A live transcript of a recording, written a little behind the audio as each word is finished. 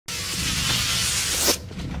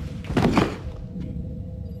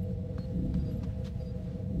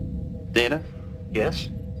Data? Yes?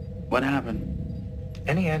 What happened?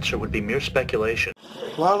 Any answer would be mere speculation.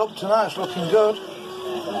 Well, up to now it's looking good.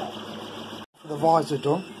 The visor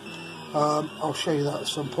done. I'll show you that at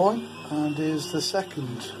some point. And here's the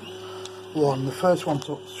second one. The first one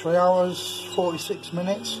took 3 hours, 46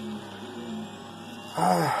 minutes.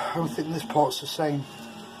 I don't think this part's the same.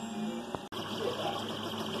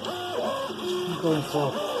 I'm going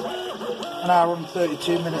for 1 hour and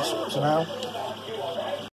 32 minutes up to now.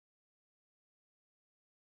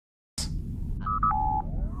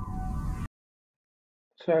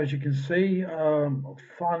 So as you can see, I've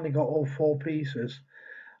finally got all 4 pieces.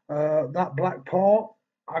 That black part,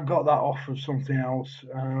 I got that off of something else,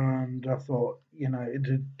 and I thought, you know,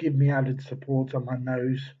 it'd give me added support on my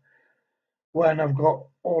nose when I've got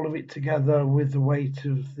all of it together with the weight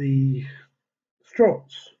of the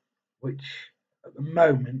struts, which at the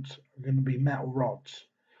moment are going to be metal rods.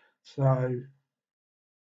 So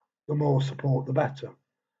the more support, the better.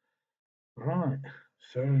 Right,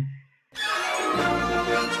 so